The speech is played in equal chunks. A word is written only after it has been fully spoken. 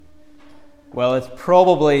Well, it's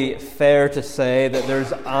probably fair to say that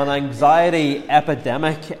there's an anxiety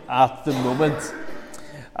epidemic at the moment.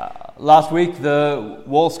 Last week, the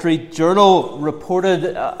Wall Street Journal reported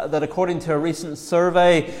that according to a recent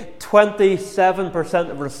survey, 27%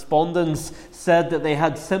 of respondents said that they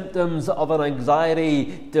had symptoms of an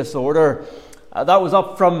anxiety disorder. That was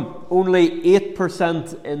up from only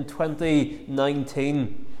 8% in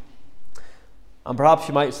 2019. And perhaps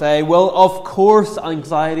you might say, well, of course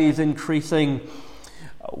anxiety is increasing.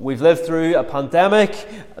 We've lived through a pandemic,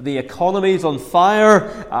 the economy's on fire,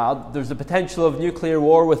 there's the potential of nuclear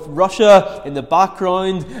war with Russia in the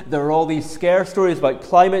background, there are all these scare stories about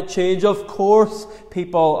climate change. Of course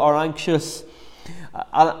people are anxious.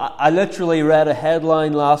 I literally read a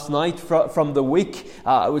headline last night from The Week.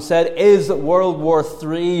 It said, "Is World War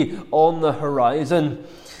III on the horizon?"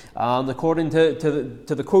 And according to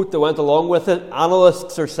the quote that went along with it,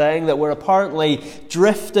 analysts are saying that we're apparently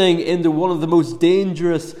drifting into one of the most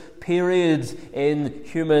dangerous periods in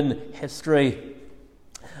human history.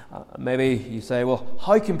 Maybe you say, well,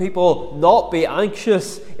 how can people not be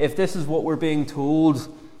anxious if this is what we're being told?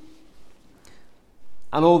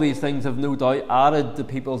 And all these things have no doubt added to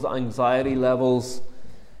people's anxiety levels.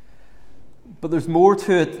 But there's more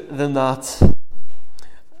to it than that.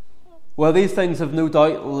 Well, these things have no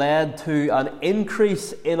doubt led to an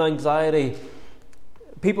increase in anxiety.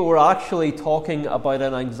 People were actually talking about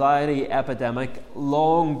an anxiety epidemic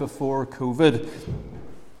long before COVID.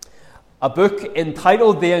 A book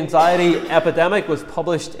entitled The Anxiety Epidemic was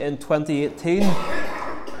published in 2018.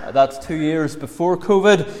 That's 2 years before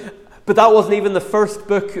COVID. But that wasn't even the first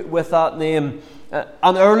book with that name.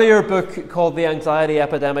 An earlier book called The Anxiety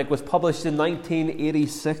Epidemic was published in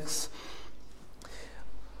 1986.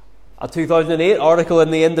 A 2008 article in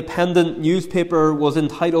the Independent newspaper was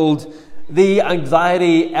entitled The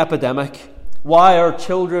Anxiety Epidemic: Why Are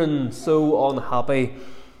Children So Unhappy?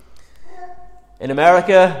 In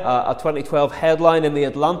America, a 2012 headline in The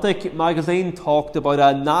Atlantic magazine talked about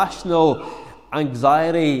a national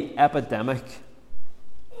anxiety epidemic.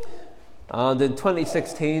 And in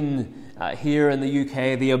 2016, here in the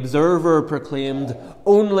UK, The Observer proclaimed,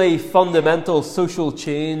 "Only fundamental social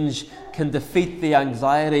change can defeat the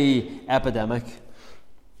anxiety epidemic."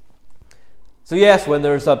 So yes, when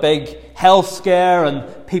there's a big health scare and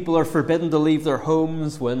people are forbidden to leave their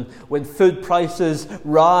homes, when food prices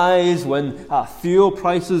rise, when fuel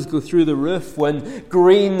prices go through the roof, when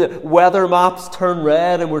green weather maps turn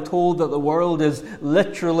red and we're told that the world is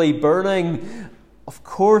literally burning, of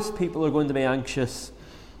course people are going to be anxious.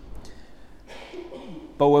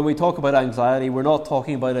 But when we talk about anxiety, we're not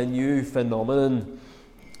talking about a new phenomenon.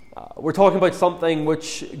 We're talking about something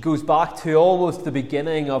which goes back to almost the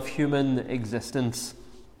beginning of human existence.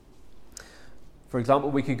 For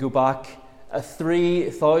example, we could go back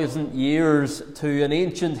 3,000 years to an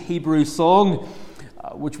ancient Hebrew song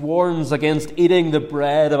which warns against eating the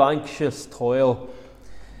bread of anxious toil.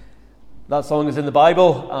 That song is in the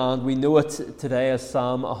Bible, and we know it today as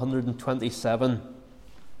Psalm 127.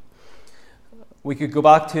 We could go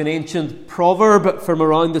back to an ancient proverb from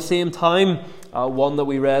around the same time, one that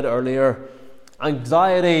we read earlier.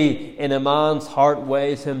 Anxiety in a man's heart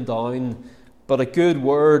weighs him down, but a good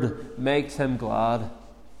word makes him glad.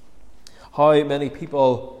 How many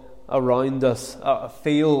people around us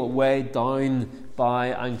feel weighed down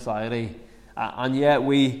by anxiety, and yet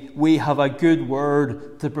we have a good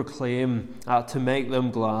word to proclaim to make them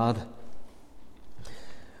glad.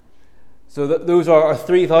 So those are our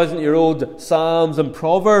 3,000-year-old Psalms and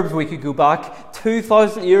Proverbs. We could go back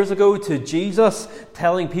 2,000 years ago to Jesus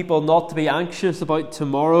telling people not to be anxious about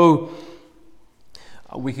tomorrow.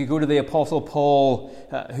 We could go to the Apostle Paul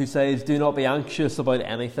who says, "Do not be anxious about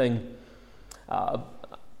anything."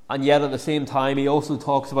 And yet at the same time, he also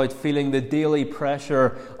talks about feeling the daily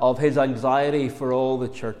pressure of his anxiety for all the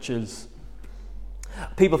churches.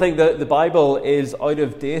 People think that the Bible is out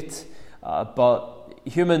of date, but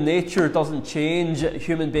human nature doesn't change.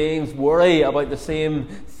 Human beings worry about the same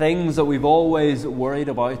things that we've always worried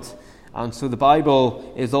about. And so the Bible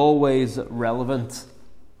is always relevant.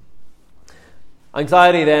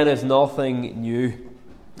 Anxiety then is nothing new.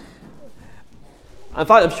 In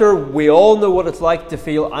fact, I'm sure we all know what it's like to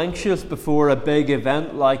feel anxious before a big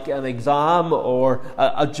event like an exam or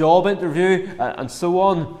a job interview and so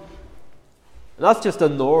on. And that's just a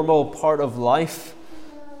normal part of life.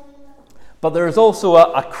 But there is also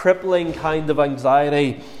a crippling kind of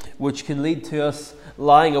anxiety which can lead to us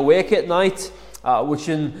lying awake at night, which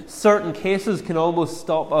in certain cases can almost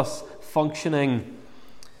stop us functioning.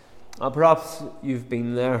 Perhaps you've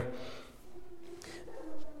been there.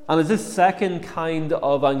 And it's this second kind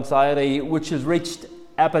of anxiety which has reached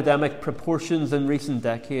epidemic proportions in recent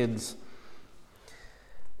decades.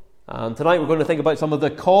 And tonight we're going to think about some of the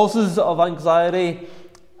causes of anxiety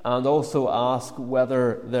and also ask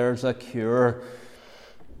whether there's a cure.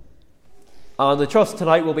 And I trust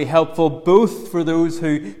tonight will be helpful both for those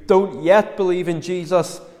who don't yet believe in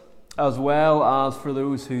Jesus as well as for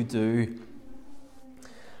those who do.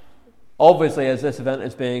 Obviously, as this event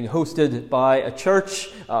is being hosted by a church,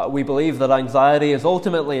 we believe that anxiety is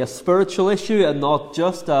ultimately a spiritual issue and not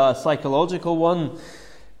just a psychological one.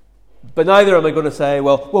 But neither am I going to say,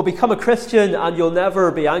 well, become a Christian and you'll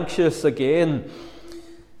never be anxious again.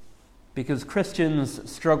 Because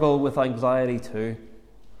Christians struggle with anxiety too.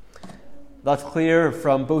 That's clear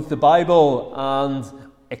from both the Bible and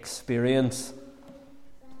experience.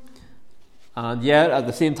 And yet, at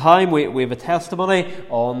the same time, we have a testimony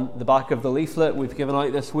on the back of the leaflet we've given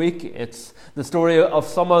out this week. It's the story of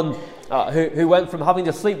someone who went from having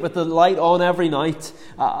to sleep with the light on every night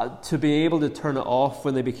to be able to turn it off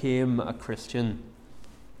when they became a Christian.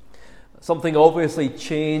 Something obviously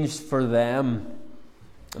changed for them.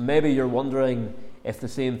 And maybe you're wondering if the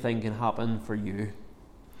same thing can happen for you.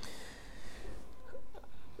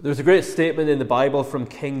 There's a great statement in the Bible from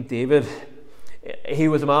King David. He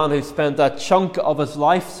was a man who spent a chunk of his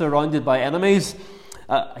life surrounded by enemies.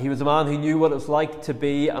 He was a man who knew what it was like to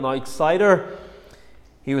be an outsider.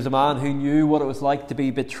 He was a man who knew what it was like to be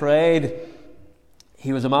betrayed.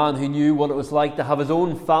 He was a man who knew what it was like to have his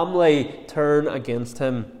own family turn against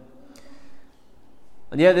him.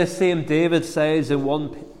 And yet this same David says in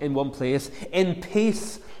one place, "In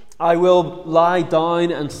peace I will lie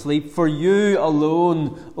down and sleep, for you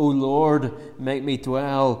alone, O Lord, make me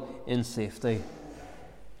dwell in safety."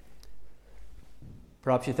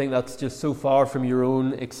 Perhaps you think that's just so far from your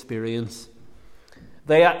own experience.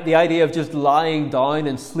 The idea of just lying down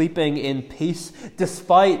and sleeping in peace,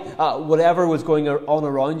 despite whatever was going on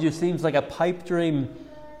around you, seems like a pipe dream.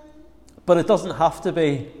 But it doesn't have to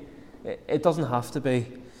be. It doesn't have to be.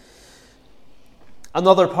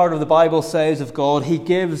 Another part of the Bible says of God, He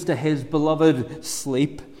gives to His beloved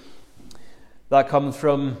sleep. That comes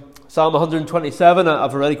from Psalm 127.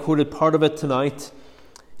 I've already quoted part of it tonight.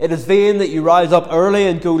 "It is vain that you rise up early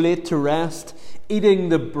and go late to rest, eating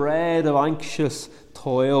the bread of anxious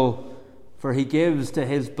toil, for He gives to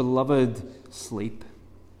His beloved sleep."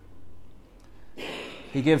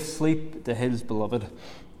 He gives sleep to His beloved.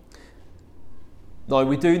 Now,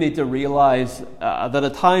 we do need to realize that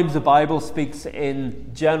at times the Bible speaks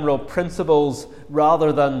in general principles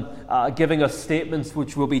rather than giving us statements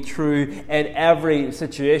which will be true in every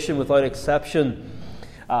situation without exception.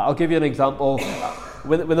 I'll give you an example.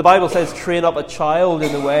 When the Bible says, "Train up a child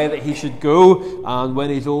in the way that he should go, and when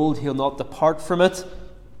he's old he'll not depart from it,"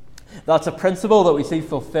 that's a principle that we see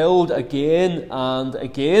fulfilled again and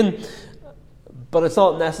again. But it's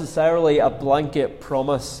not necessarily a blanket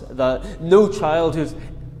promise that no child who's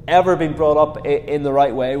ever been brought up in the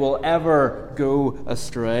right way will ever go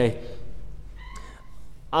astray.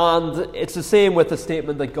 And it's the same with the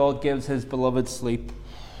statement that God gives His beloved sleep.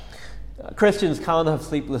 Christians can have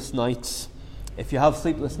sleepless nights. If you have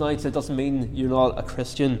sleepless nights, it doesn't mean you're not a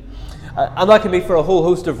Christian. And that can be for a whole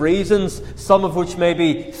host of reasons, some of which may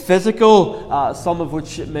be physical, some of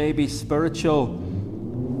which may be spiritual.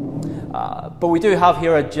 But we do have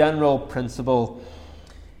here a general principle.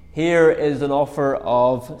 Here is an offer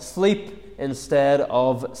of sleep instead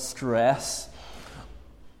of stress.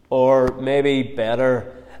 Or maybe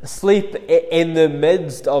better, sleep in the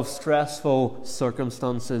midst of stressful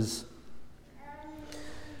circumstances.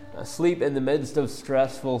 Sleep in the midst of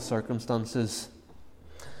stressful circumstances.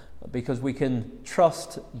 Because we can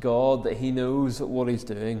trust God that He knows what He's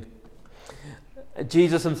doing.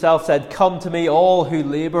 Jesus Himself said, "Come to me, all who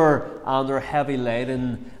labour and are heavy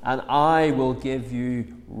laden, and I will give you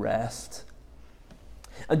rest."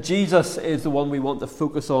 And Jesus is the one we want to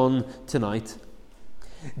focus on tonight.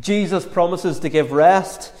 Jesus promises to give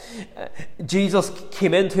rest. Jesus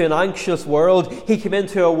came into an anxious world. He came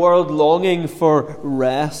into a world longing for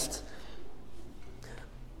rest.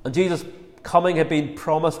 And Jesus' coming had been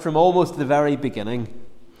promised from almost the very beginning.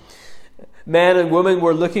 Men and women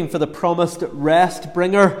were looking for the promised rest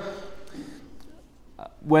bringer.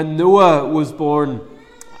 When Noah was born,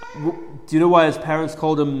 do you know why his parents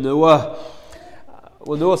called him Noah?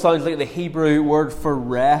 Well, Noah sounds like the Hebrew word for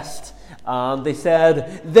rest. And they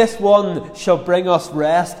said, "This one shall bring us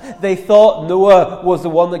rest." They thought Noah was the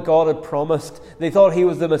one that God had promised. They thought he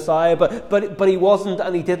was the Messiah, but he wasn't,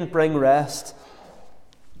 and he didn't bring rest.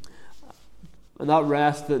 And that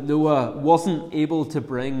rest that Noah wasn't able to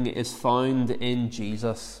bring is found in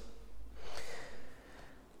Jesus.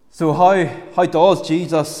 So how does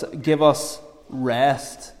Jesus give us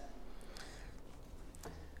rest?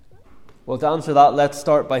 Well, to answer that, let's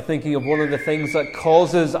start by thinking of one of the things that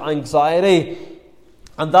causes anxiety,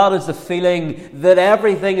 and that is the feeling that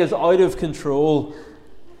everything is out of control,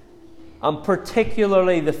 and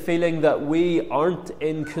particularly the feeling that we aren't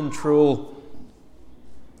in control.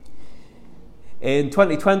 In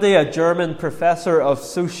 2020, a German professor of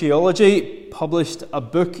sociology published a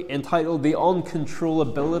book entitled The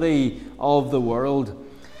Uncontrollability of the World.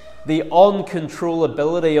 The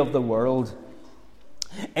Uncontrollability of the World.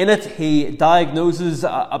 In it, he diagnoses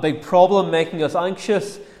a big problem making us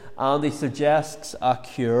anxious, and he suggests a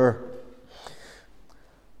cure.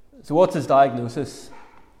 So what's his diagnosis?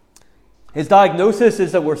 His diagnosis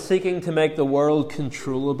is that we're seeking to make the world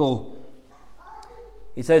controllable.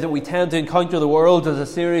 He says that we tend to encounter the world as a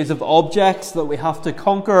series of objects that we have to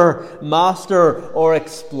conquer, master, or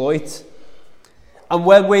exploit. And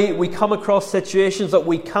when we come across situations that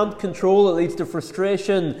we can't control, it leads to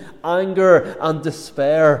frustration, anger, and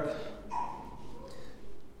despair.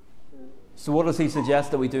 So what does he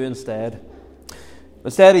suggest that we do instead?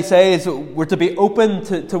 Instead, he says we're to be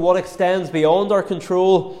open to what extends beyond our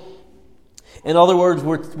control. In other words,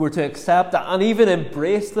 we're to accept and even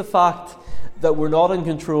embrace the fact that we're not in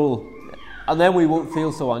control. And then we won't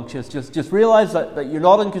feel so anxious. Just realize that you're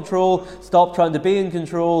not in control. Stop trying to be in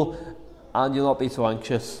control, and you'll not be so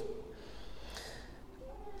anxious.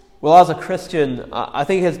 Well, as a Christian, I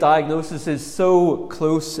think his diagnosis is so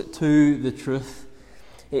close to the truth.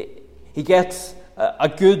 He gets a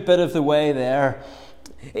good bit of the way there.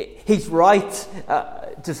 He's right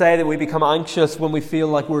to say that we become anxious when we feel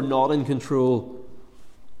like we're not in control.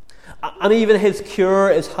 And even his cure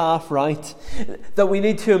is half right, that we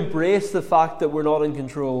need to embrace the fact that we're not in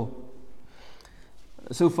control.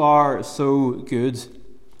 So far, so good.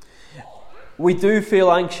 We do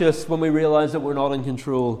feel anxious when we realize that we're not in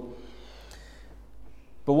control.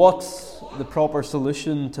 But what's the proper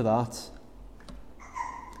solution to that?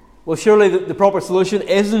 Well, surely the proper solution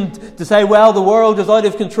isn't to say, well, the world is out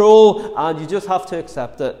of control and you just have to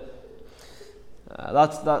accept it.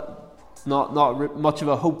 That's not much of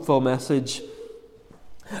a hopeful message.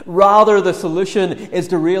 Rather, the solution is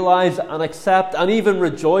to realize and accept and even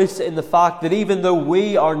rejoice in the fact that even though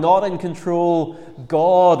we are not in control,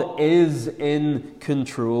 God is in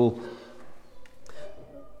control.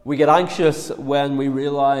 We get anxious when we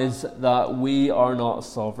realize that we are not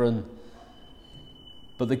sovereign.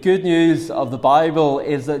 But the good news of the Bible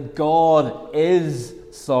is that God is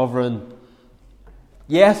sovereign.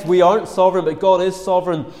 Yes, we aren't sovereign, but God is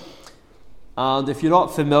sovereign. And if you're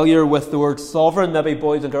not familiar with the word sovereign, maybe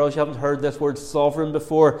boys and girls, you haven't heard this word sovereign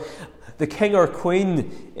before. The king or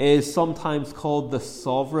queen is sometimes called the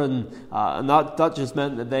sovereign, and that just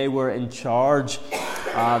meant that they were in charge.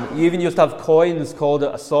 You even used to have coins called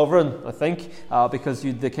a sovereign, I think, because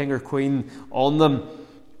you had the king or queen on them.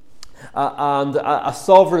 And a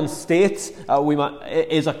sovereign state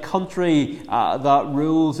is a country that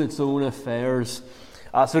rules its own affairs.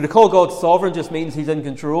 So to call God sovereign just means he's in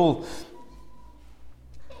control.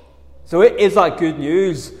 So is that good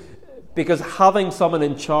news? Because having someone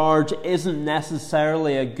in charge isn't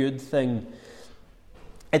necessarily a good thing.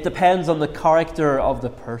 It depends on the character of the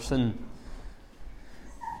person.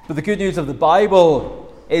 But the good news of the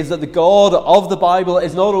Bible is that the God of the Bible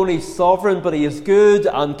is not only sovereign, but he is good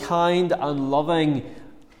and kind and loving,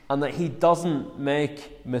 and that he doesn't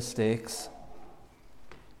make mistakes.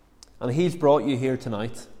 And he's brought you here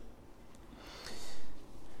tonight.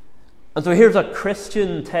 And so here's a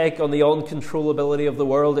Christian take on the uncontrollability of the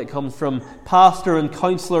world. It comes from pastor and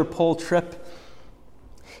counsellor Paul Tripp.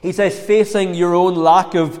 He says, facing your own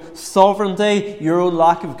lack of sovereignty, your own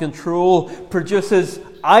lack of control, produces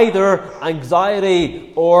either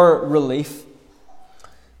anxiety or relief.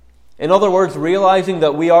 In other words, realizing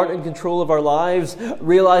that we aren't in control of our lives,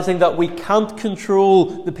 realizing that we can't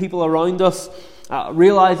control the people around us,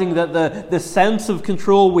 realizing that the sense of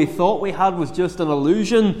control we thought we had was just an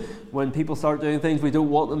illusion when people start doing things we don't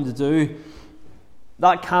want them to do.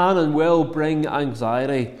 That can and will bring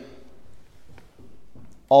anxiety.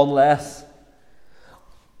 Unless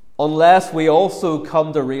we also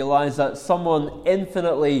come to realize that someone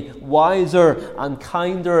infinitely wiser and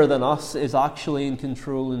kinder than us is actually in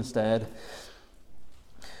control instead.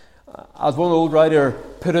 As one old writer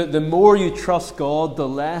put it, the more you trust God, the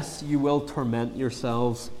less you will torment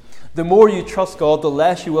yourselves. The more you trust God, the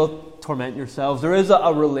less you will torment yourselves. There is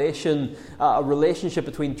a relationship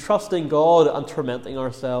between trusting God and tormenting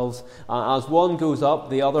ourselves. As one goes up,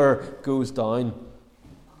 the other goes down.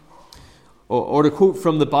 Or to quote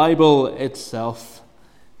from the Bible itself,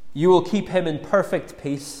 you will keep him in perfect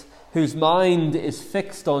peace, whose mind is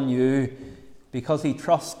fixed on you, because he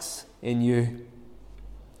trusts in you.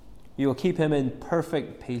 You will keep him in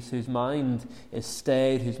perfect peace, whose mind is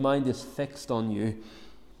stayed, whose mind is fixed on you.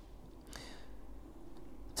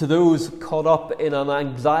 To those caught up in an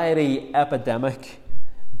anxiety epidemic,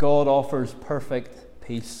 God offers perfect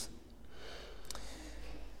peace.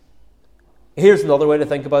 Here's another way to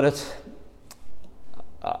think about it.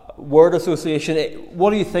 Word association.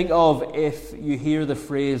 What do you think of if you hear the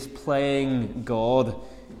phrase playing God?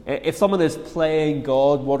 If someone is playing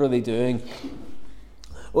God, what are they doing?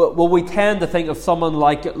 Well, we tend to think of someone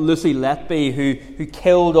like Lucy Letby, who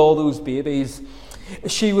killed all those babies.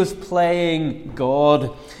 She was playing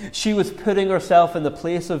God. She was putting herself in the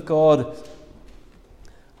place of God.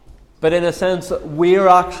 But in a sense, we're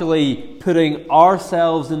actually putting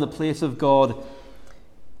ourselves in the place of God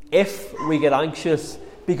if we get anxious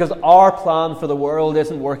because our plan for the world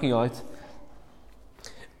isn't working out.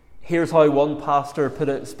 Here's how one pastor put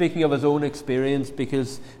it, speaking of his own experience,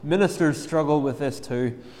 because ministers struggle with this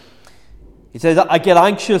too. He says, I get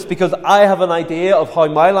anxious because I have an idea of how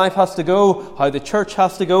my life has to go, how the church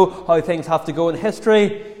has to go, how things have to go in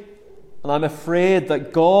history. And I'm afraid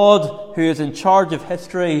that God, who is in charge of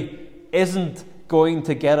history, isn't going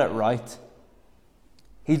to get it right.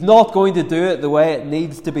 He's not going to do it the way it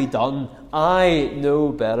needs to be done. I know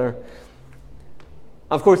better.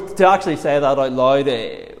 Of course, to actually say that out loud,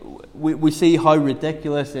 we see how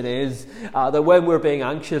ridiculous it is that when we're being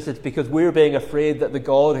anxious, it's because we're being afraid that the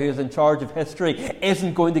God who is in charge of history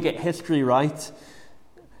isn't going to get history right.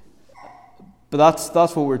 But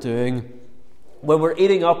that's what we're doing. When we're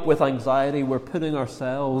eating up with anxiety, we're putting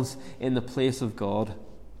ourselves in the place of God.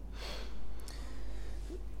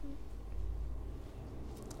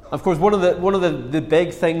 Of course, one of the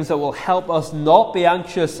big things that will help us not be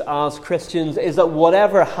anxious as Christians is that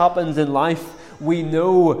whatever happens in life, we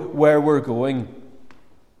know where we're going.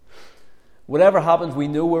 Whatever happens, we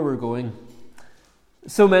know where we're going.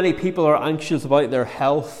 So many people are anxious about their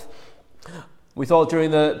health. We thought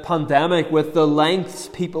during the pandemic, with the lengths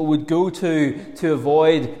people would go to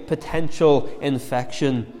avoid potential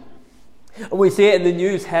infection. We see it in the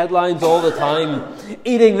news headlines all the time.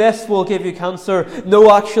 Eating this will give you cancer. No,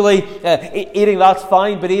 actually, eating that's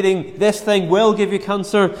fine, but eating this thing will give you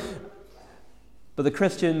cancer. But the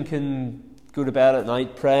Christian can go to bed at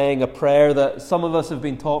night praying a prayer that some of us have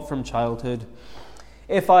been taught from childhood.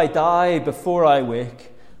 If I die before I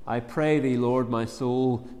wake, I pray thee, Lord, my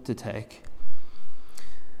soul to take.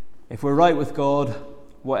 If we're right with God,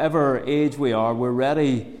 whatever age we are, we're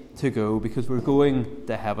ready to go because we're going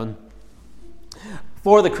to heaven.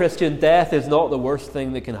 For the Christian, death is not the worst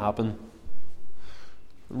thing that can happen.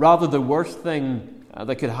 Rather, the worst thing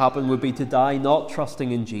that could happen would be to die not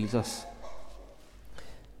trusting in Jesus.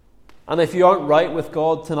 And if you aren't right with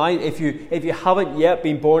God tonight, if you haven't yet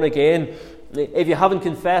been born again, if you haven't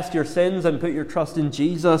confessed your sins and put your trust in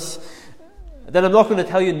Jesus, then I'm not going to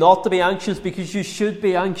tell you not to be anxious, because you should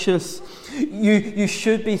be anxious. You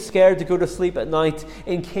should be scared to go to sleep at night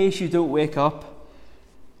in case you don't wake up.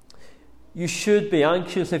 You should be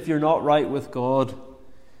anxious if you're not right with God.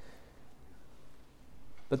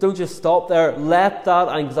 But don't just stop there. Let that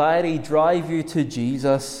anxiety drive you to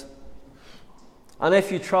Jesus. And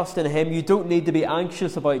if you trust in Him, you don't need to be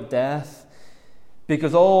anxious about death,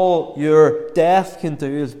 because all your death can do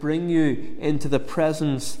is bring you into the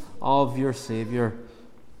presence of your Saviour.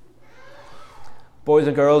 Boys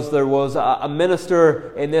and girls, there was a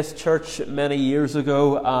minister in this church many years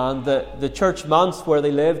ago, and the church manse where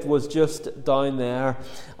they lived was just down there,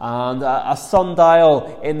 and a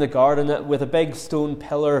sundial in the garden with a big stone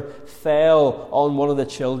pillar fell on one of the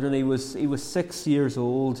children. He was 6 years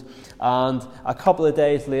old, and a couple of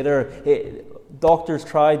days later, doctors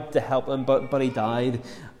tried to help him, but he died.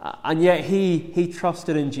 And yet he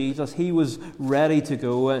trusted in Jesus. He was ready to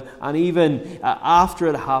go, and even after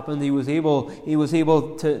it happened, he was able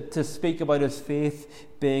to speak about his faith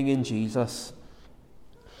being in Jesus.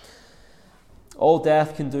 All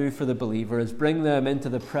death can do for the believer is bring them into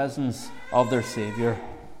the presence of their Saviour.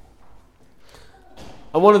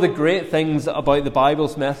 And one of the great things about the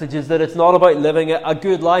Bible's message is that it's not about living a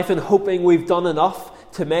good life and hoping we've done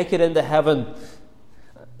enough to make it into heaven.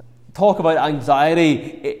 Talk about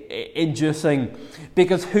anxiety inducing,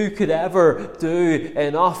 because who could ever do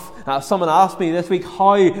enough? Someone asked me this week,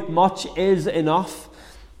 how much is enough?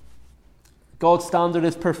 God's standard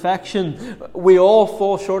is perfection. We all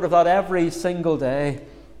fall short of that every single day.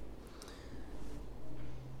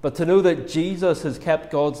 But to know that Jesus has kept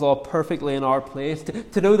God's law perfectly in our place,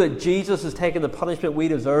 to know that Jesus has taken the punishment we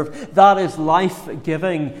deserve, that is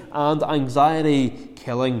life-giving and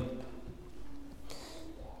anxiety-killing.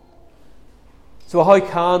 So how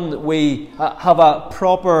can we have a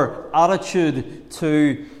proper attitude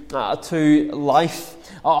to life?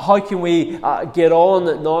 How can we get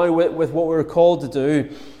on now with what we're called to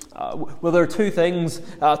do? Well, there are two things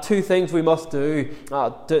we must do,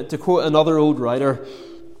 to quote another old writer.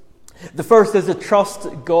 The first is to trust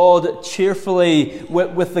God cheerfully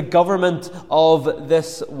with the government of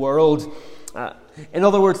this world. In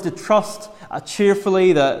other words, to trust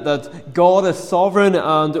cheerfully that God is sovereign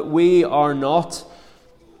and we are not.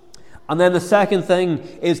 And then the second thing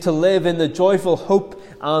is to live in the joyful hope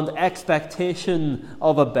and expectation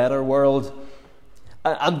of a better world.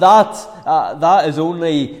 And that is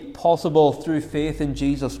only possible through faith in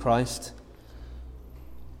Jesus Christ.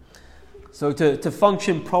 So to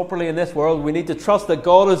function properly in this world, we need to trust that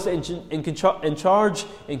God is in charge,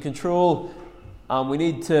 in control, and we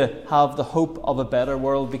need to have the hope of a better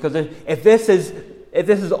world. Because if this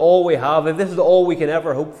is all we have, if this is all we can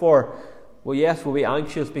ever hope for, well, yes, we'll be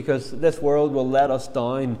anxious because this world will let us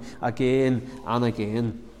down again and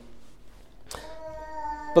again.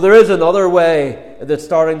 But there is another way that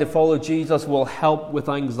starting to follow Jesus will help with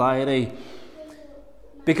anxiety.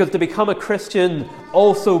 Because to become a Christian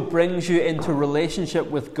also brings you into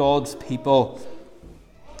relationship with God's people.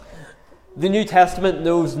 The New Testament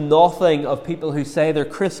knows nothing of people who say they're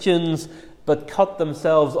Christians but cut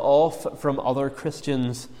themselves off from other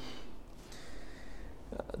Christians.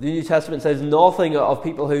 The New Testament says nothing of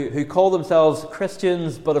people who call themselves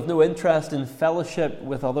Christians but have no interest in fellowship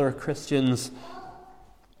with other Christians.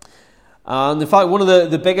 And in fact, one of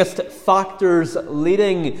the biggest factors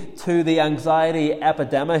leading to the anxiety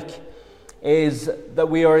epidemic is that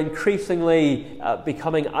we are increasingly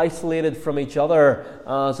becoming isolated from each other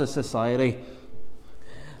as a society.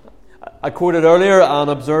 I quoted earlier an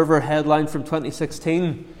Observer headline from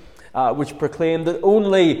 2016, which proclaimed that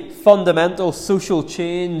only fundamental social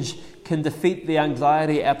change can defeat the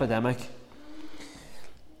anxiety epidemic.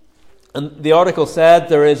 And the article said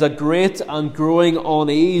there is a great and growing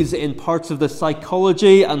unease in parts of the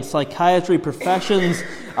psychology and psychiatry professions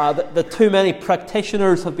that too many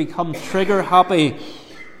practitioners have become trigger happy.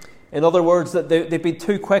 In other words, that they've been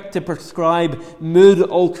too quick to prescribe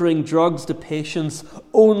mood-altering drugs to patients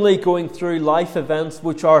only going through life events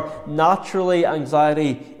which are naturally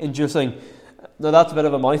anxiety-inducing. Now, that's a bit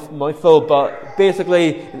of a mouthful, but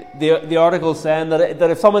basically the article is saying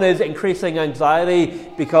that if someone is increasing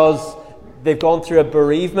anxiety because they've gone through a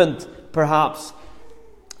bereavement, perhaps,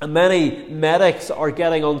 and many medics are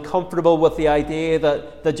getting uncomfortable with the idea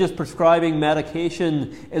that just prescribing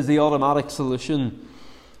medication is the automatic solution.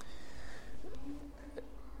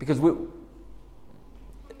 Because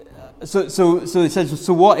So it says,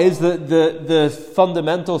 so what is the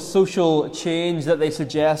fundamental social change that they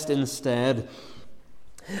suggest instead?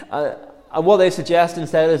 And what they suggest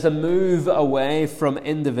instead is a move away from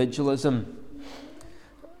individualism.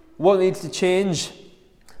 What needs to change?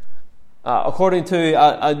 According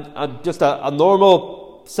to just a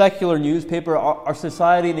normal secular newspaper, our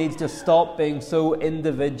society needs to stop being so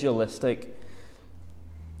individualistic.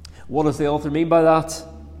 What does the author mean by that?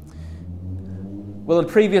 Well, in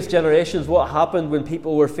previous generations, what happened when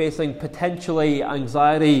people were facing potentially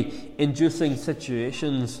anxiety-inducing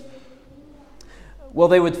situations? Well,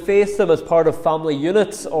 they would face them as part of family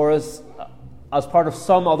units or as part of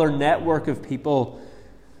some other network of people.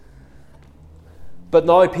 But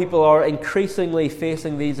now people are increasingly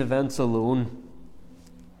facing these events alone.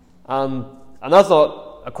 And that's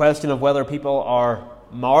not a question of whether people are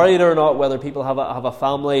married or not, whether people have a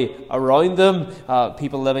family around them,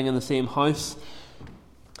 people living in the same house.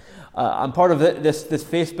 I'm part of this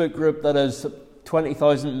Facebook group that has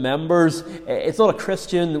 20,000 members. It's not a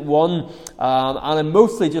Christian one, and I'm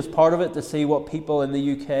mostly just part of it to see what people in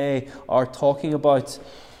the UK are talking about.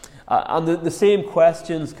 And the same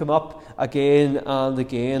questions come up again and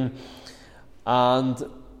again. And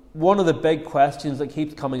one of the big questions that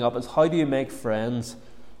keeps coming up is, how do you make friends?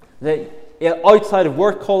 Outside of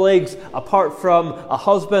work colleagues, apart from a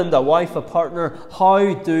husband, a wife, a partner,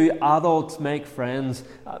 how do adults make friends?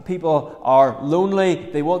 People are lonely,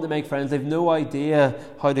 they want to make friends, they've no idea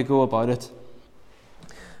how to go about it.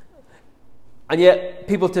 And yet,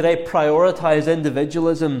 people today prioritize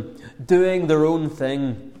individualism, doing their own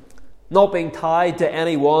thing, not being tied to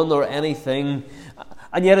anyone or anything,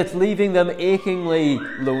 and yet it's leaving them achingly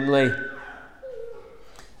lonely.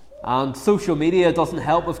 And social media doesn't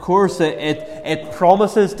help, of course. It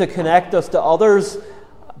promises to connect us to others,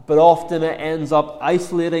 but often it ends up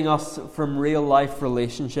isolating us from real life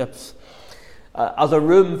relationships. As a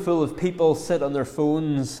room full of people sit on their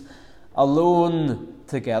phones, alone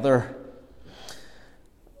together.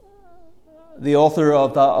 The author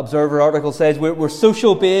of that Observer article says, we're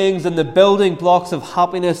social beings, and the building blocks of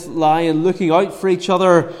happiness lie in looking out for each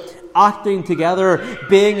other, acting together,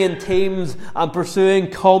 being in teams, and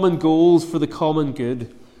pursuing common goals for the common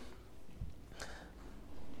good.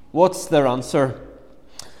 What's their answer?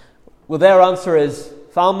 Well, their answer is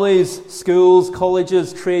families, schools,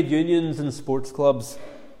 colleges, trade unions, and sports clubs.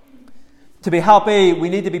 To be happy, we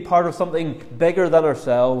need to be part of something bigger than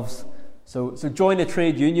ourselves. So join a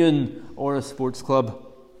trade union or a sports club.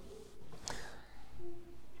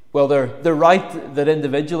 Well, they're right that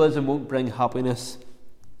individualism won't bring happiness.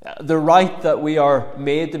 They're right that we are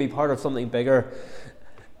made to be part of something bigger.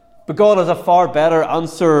 But God has a far better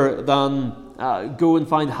answer than go and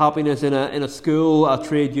find happiness in a school, a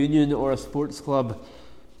trade union, or a sports club.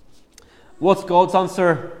 What's God's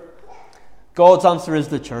answer? God's answer is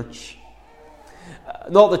the church.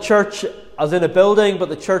 Not the church as in a building, but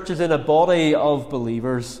the church is in a body of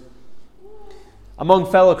believers.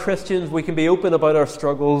 Among fellow Christians, we can be open about our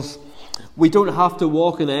struggles. We don't have to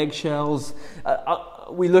walk in eggshells.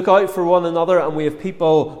 We look out for one another, and we have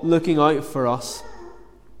people looking out for us.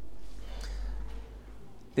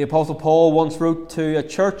 The Apostle Paul once wrote to a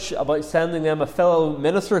church about sending them a fellow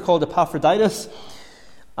minister called Epaphroditus.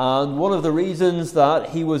 And one of the reasons that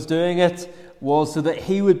he was doing it was so that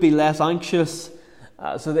he would be less anxious,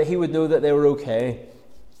 so that he would know that they were okay.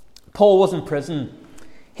 Paul was in prison.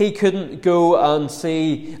 He couldn't go and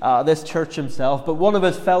see this church himself, but one of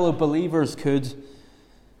his fellow believers could.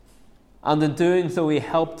 And in doing so, he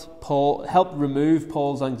helped remove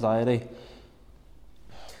Paul's anxiety.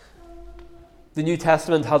 The New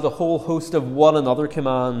Testament has a whole host of one another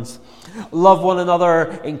commands. Love one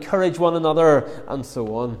another, encourage one another, and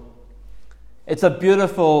so on. It's a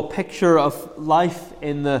beautiful picture of life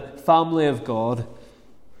in the family of God.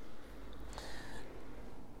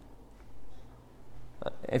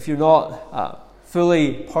 If you're not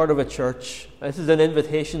fully part of a church, this is an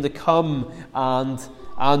invitation to come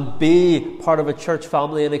and be part of a church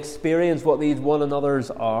family and experience what these one another's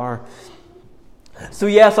are. So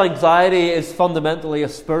yes, anxiety is fundamentally a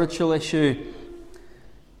spiritual issue,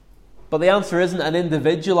 but the answer isn't an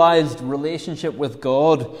individualized relationship with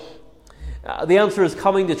God. The answer is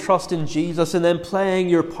coming to trust in Jesus and then playing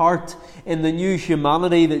your part in the new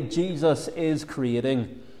humanity that Jesus is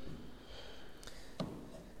creating.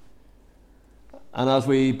 And as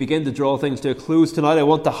we begin to draw things to a close tonight, I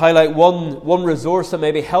want to highlight one resource that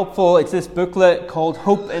may be helpful. It's this booklet called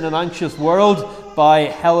Hope in an Anxious World by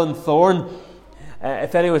Helen Thorne.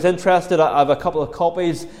 If anyone's interested, I have a couple of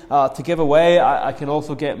copies to give away. I can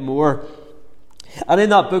also get more. And in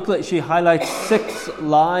that booklet, she highlights 6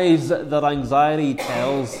 lies that anxiety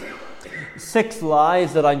tells. 6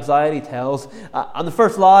 lies that anxiety tells. And the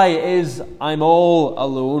first lie is, I'm all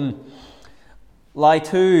alone. Lie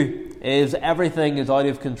 2 is, everything is out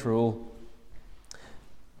of control.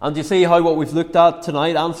 And you see how what we've looked at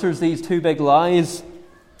tonight answers these 2 big lies?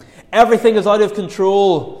 Everything is out of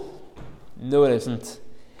control. No, it isn't.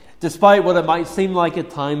 Despite what it might seem like at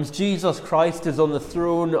times, Jesus Christ is on the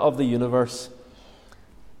throne of the universe.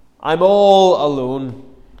 I'm all alone.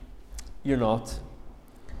 You're not.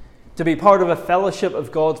 To be part of a fellowship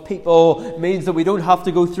of God's people means that we don't have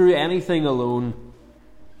to go through anything alone.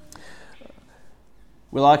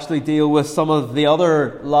 We'll actually deal with some of the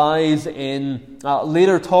other lies in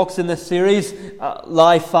later talks in this series.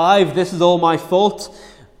 Lie 5, this is all my fault,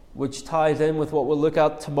 which ties in with what we'll look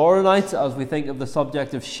at tomorrow night as we think of the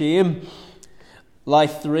subject of shame. Lie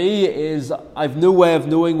 3 is, I've no way of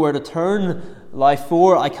knowing where to turn. Lie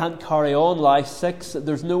 4, I can't carry on. Lie 6,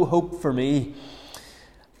 there's no hope for me.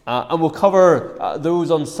 And we'll cover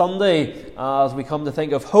those on Sunday as we come to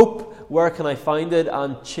think of hope. Where can I find it?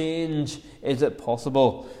 And change, is it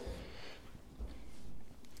possible?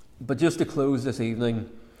 But just to close this evening,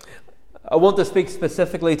 I want to speak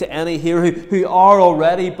specifically to any here who are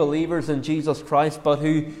already believers in Jesus Christ, but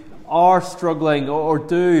who are struggling or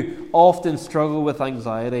do often struggle with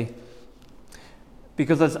anxiety.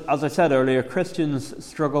 Because as I said earlier, Christians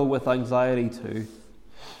struggle with anxiety too.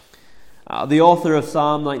 The author of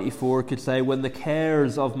Psalm 94 could say, when the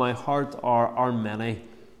cares of my heart are many.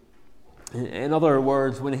 In other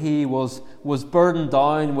words, when he was burdened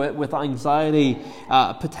down with anxiety,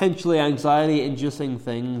 potentially anxiety-inducing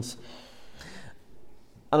things.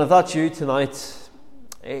 And if that's you tonight,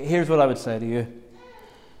 here's what I would say to you.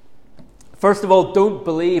 First of all, don't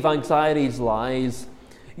believe anxiety's lies.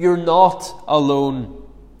 You're not alone.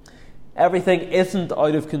 Everything isn't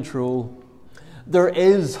out of control. There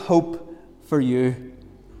is hope for you.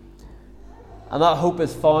 And that hope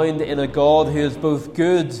is found in a God who is both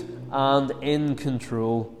good and in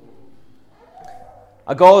control.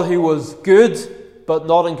 A God who was good but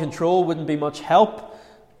not in control wouldn't be much help,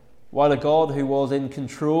 while a God who was in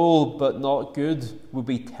control but not good would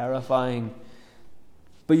be terrifying.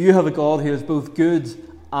 But you have a God who is both good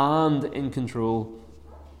and in control.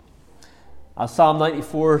 As Psalm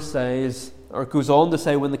 94 says, or goes on to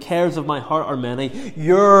say, when the cares of my heart are many,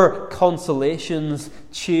 your consolations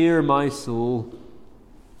cheer my soul.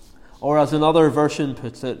 Or as another version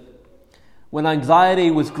puts it, when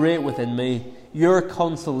anxiety was great within me, your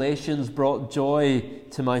consolations brought joy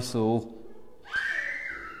to my soul.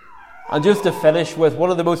 And just to finish with one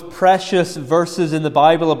of the most precious verses in the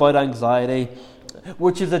Bible about anxiety,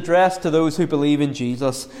 which is addressed to those who believe in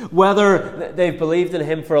Jesus, whether they've believed in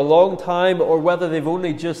him for a long time or whether they've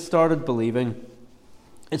only just started believing.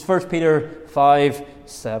 It's 1 Peter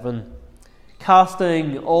 5:7.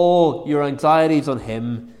 Casting all your anxieties on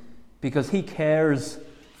him because he cares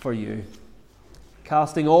for you.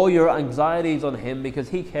 Casting all your anxieties on him because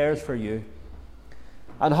he cares for you.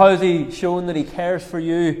 And how has he shown that he cares for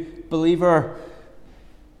you, believer?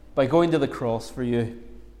 By going to the cross for you.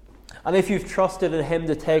 And if you've trusted in him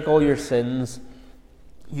to take all your sins,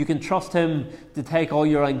 you can trust him to take all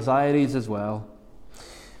your anxieties as well.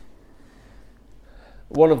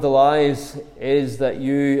 One of the lies is that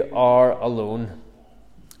you are alone,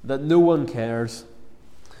 that no one cares.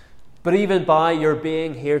 But even by your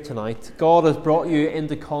being here tonight, God has brought you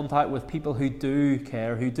into contact with people who do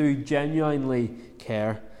care, who do genuinely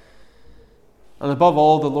care. And above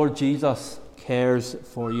all, the Lord Jesus cares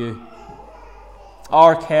for you.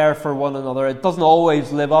 Our care for one another, it doesn't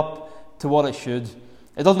always live up to what it should.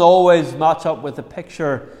 It doesn't always match up with the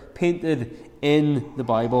picture painted in the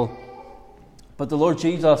Bible. But the Lord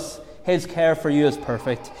Jesus, his care for you is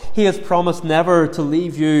perfect. He has promised never to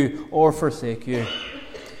leave you or forsake you.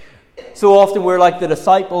 So often we're like the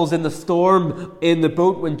disciples in the storm in the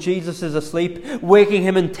boat when Jesus is asleep, waking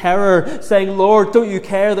him in terror, saying, Lord, don't you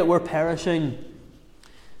care that we're perishing?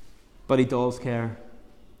 But he does care.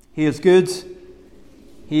 He is good.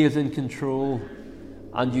 He is in control.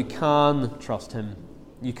 And you can trust him.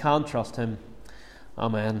 You can trust him.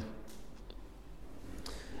 Amen.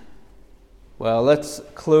 Well, let's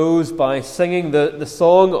close by singing the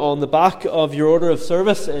song on the back of your order of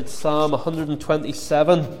service. It's Psalm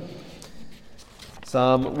 127.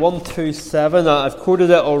 Psalm 127, I've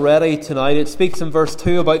quoted it already tonight. It speaks in verse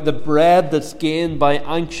 2 about the bread that's gained by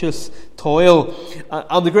anxious toil.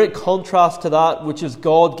 And the great contrast to that, which is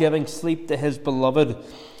God giving sleep to his beloved,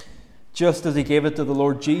 just as he gave it to the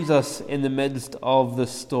Lord Jesus in the midst of the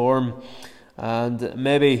storm. And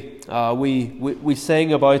maybe we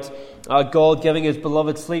sing about God giving his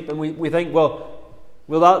beloved sleep, and we think, well,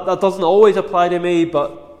 that doesn't always apply to me,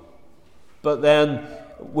 but then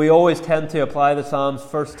we always tend to apply the Psalms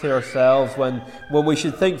first to ourselves when we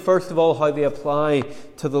should think first of all how they apply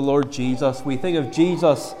to the Lord Jesus. We think of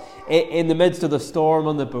Jesus in the midst of the storm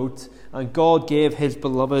on the boat, and God gave his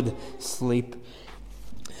beloved sleep.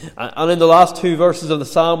 And in the last two verses of the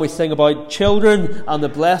Psalm we sing about children and the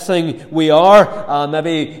blessing we are.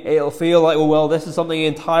 Maybe it'll feel like, well, this is something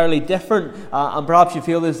entirely different, and perhaps you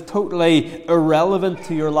feel this is totally irrelevant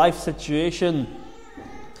to your life situation.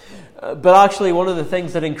 But actually, one of the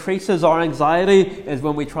things that increases our anxiety is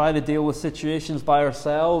when we try to deal with situations by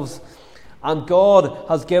ourselves. And God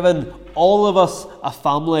has given all of us a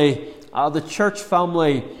family, the church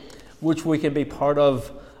family, which we can be part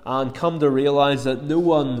of and come to realize that no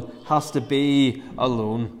one has to be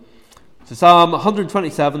alone. So Psalm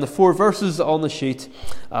 127, the 4 verses on the sheet,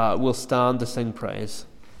 will stand to sing praise.